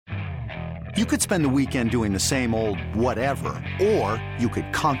You could spend the weekend doing the same old whatever, or you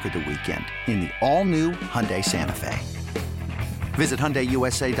could conquer the weekend in the all-new Hyundai Santa Fe. Visit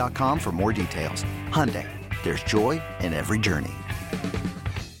HyundaiUSA.com for more details. Hyundai, there's joy in every journey.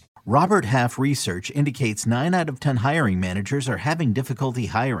 Robert Half research indicates 9 out of 10 hiring managers are having difficulty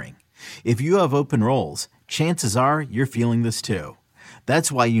hiring. If you have open roles, chances are you're feeling this too.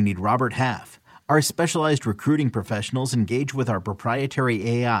 That's why you need Robert Half. Our specialized recruiting professionals engage with our proprietary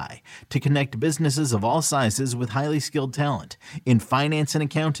AI to connect businesses of all sizes with highly skilled talent in finance and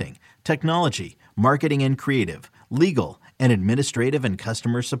accounting, technology, marketing and creative, legal, and administrative and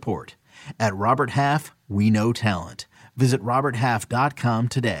customer support. At Robert Half, we know talent. Visit roberthalf.com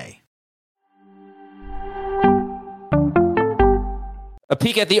today. A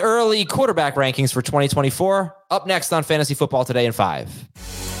peek at the early quarterback rankings for 2024. Up next on Fantasy Football Today in 5.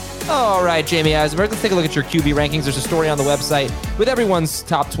 All right, Jamie Eisenberg, let's take a look at your QB rankings. There's a story on the website with everyone's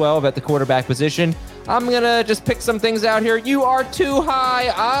top 12 at the quarterback position. I'm going to just pick some things out here. You are too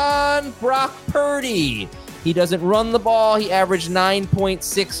high on Brock Purdy. He doesn't run the ball. He averaged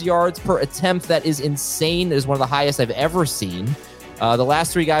 9.6 yards per attempt. That is insane. It is one of the highest I've ever seen. The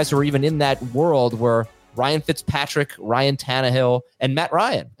last 3 guys who were even in that world were Ryan Fitzpatrick, Ryan Tannehill, and Matt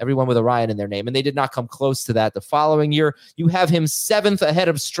Ryan, everyone with a Ryan in their name, and they did not come close to that the following year. You have him 7th ahead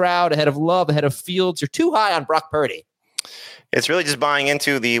of Stroud, ahead of Love, ahead of Fields. You're too high on Brock Purdy. It's really just buying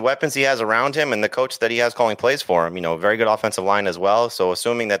into the weapons he has around him and the coach that he has calling plays for him. Very good offensive line as well. So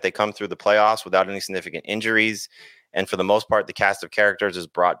assuming that they come through the playoffs without any significant injuries, and for the most part, the cast of characters is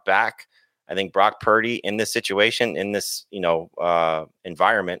brought back, I think Brock Purdy in this situation, in this,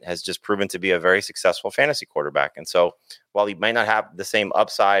 environment has just proven to be a very successful fantasy quarterback. And so while he might not have the same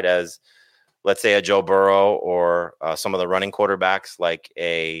upside as, let's say, a Joe Burrow or some of the running quarterbacks like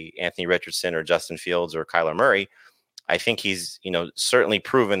a Anthony Richardson or Justin Fields or Kyler Murray, I think he's, certainly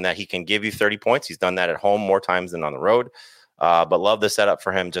proven that he can give you 30 points. He's done that at home more times than on the road. But love the setup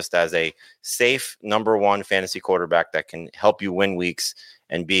for him just as a safe number 1 fantasy quarterback that can help you win weeks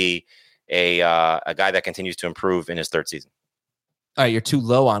and be a guy that continues to improve in his 3rd season. All right, you're too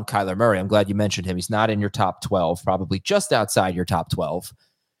low on Kyler Murray. I'm glad you mentioned him. He's not in your top 12, probably just outside your top 12.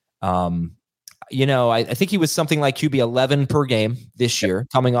 I think he was something like QB 11 per game this year,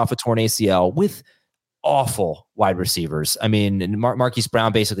 coming off a torn ACL with awful wide receivers. I mean, Marquise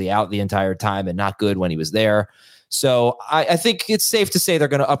Brown basically out the entire time and not good when he was there. So I think it's safe to say they're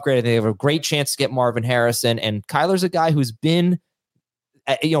going to upgrade. They have a great chance to get Marvin Harrison. And Kyler's a guy who's been,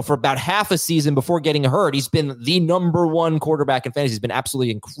 for about half a season before getting hurt, he's been the number 1 quarterback in fantasy. He's been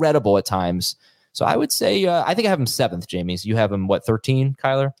absolutely incredible at times. So I would say, I think I have him 7th, Jamie. So you have him, 13,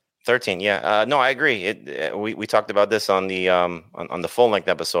 Kyler? 13, yeah. No, I agree. We talked about this on the full length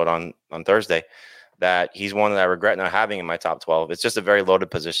episode on Thursday, that he's one that I regret not having in my top 12. It's just a very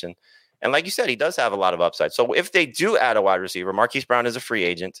loaded position. And like you said, he does have a lot of upside. So if they do add a wide receiver, Marquise Brown is a free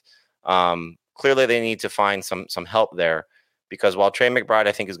agent. Clearly they need to find some help there, because while Trey McBride,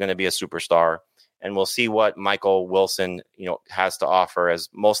 I think, is going to be a superstar, and we'll see what Michael Wilson, has to offer as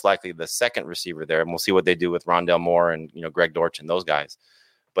most likely the second receiver there. And we'll see what they do with Rondale Moore and, Greg Dortch and those guys.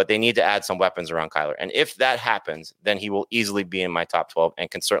 But they need to add some weapons around Kyler. And if that happens, then he will easily be in my top 12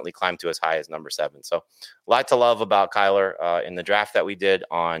 and can certainly climb to as high as number 7. So a lot to love about Kyler. In the draft that we did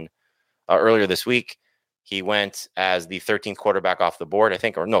on earlier this week, he went as the 13th quarterback off the board,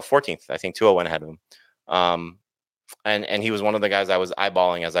 14th. I think Tua went ahead of him. And he was one of the guys I was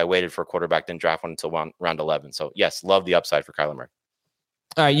eyeballing as I waited for a quarterback, didn't draft one until round 11. So yes, love the upside for Kyler Murray.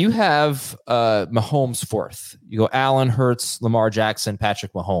 All right, you have Mahomes 4th. You go Allen, Hurts, Lamar Jackson,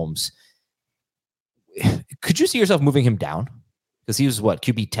 Patrick Mahomes. Could you see yourself moving him down? Because he was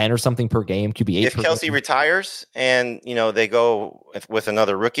QB 10 or something per game, QB 8 if per Kelsey game? retires and they go with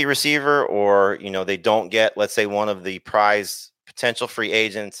another rookie receiver, or they don't get, let's say, one of the prize potential free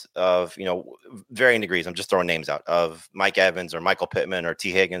agents of varying degrees. I'm just throwing names out of Mike Evans or Michael Pittman or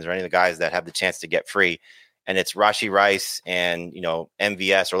T Higgins or any of the guys that have the chance to get free. And it's Rashee Rice and,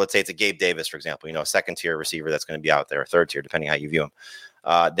 MVS, or let's say it's a Gabe Davis, for example, a 2nd-tier receiver that's going to be out there, or 3rd-tier, depending how you view him.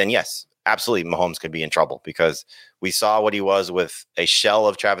 Then yes, absolutely, Mahomes could be in trouble, because we saw what he was with a shell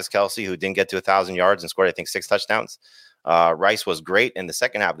of Travis Kelce, who didn't get to 1,000 yards and scored, I think, 6 touchdowns. Rice was great in the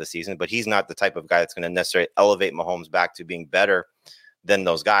second half of the season, but he's not the type of guy that's going to necessarily elevate Mahomes back to being better than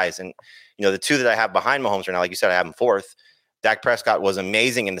those guys. And, the 2 that I have behind Mahomes right now, like you said, I have him 4th. Dak Prescott was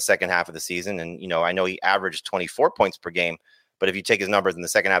amazing in the second half of the season. And, I know he averaged 24 points per game, but if you take his numbers in the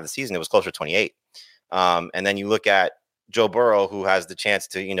second half of the season, it was closer to 28. And then you look at Joe Burrow, who has the chance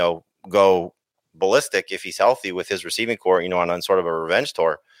to, go ballistic if he's healthy with his receiving core, on sort of a revenge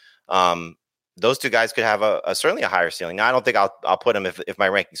tour. those two guys could have certainly a higher ceiling. Now, I don't think I'll put them if my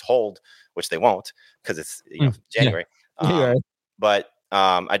rankings hold, which they won't because it's January. Yeah. But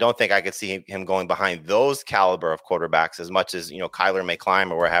I don't think I could see him going behind those caliber of quarterbacks as much as Kyler may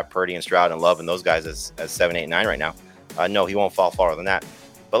climb, or have Purdy and Stroud and Love and those guys as 7, 8, 9 right now. No, he won't fall farther than that.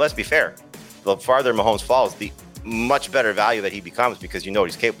 But let's be fair. The farther Mahomes falls, the much better value that he becomes, because what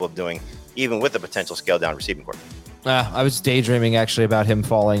he's capable of doing, even with the potential scale down receiving corps. I was daydreaming actually about him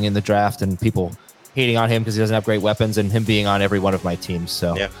falling in the draft and people hating on him because he doesn't have great weapons, and him being on every one of my teams.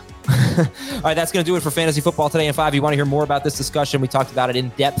 So, yeah. All right, that's going to do it for Fantasy Football Today in 5. If you want to hear more about this discussion, we talked about it in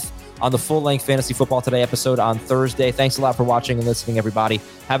depth on the full-length Fantasy Football Today episode on Thursday. Thanks a lot for watching and listening, everybody.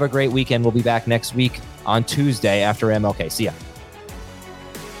 Have a great weekend. We'll be back next week on Tuesday after MLK. See ya.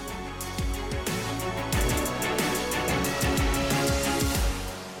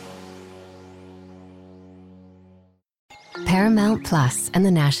 Paramount Plus and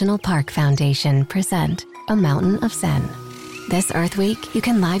the National Park Foundation present A Mountain of Zen. This Earth Week, you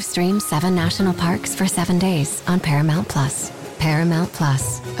can live stream 7 national parks for 7 days on Paramount Plus. Paramount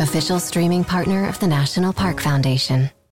Plus, official streaming partner of the National Park Foundation.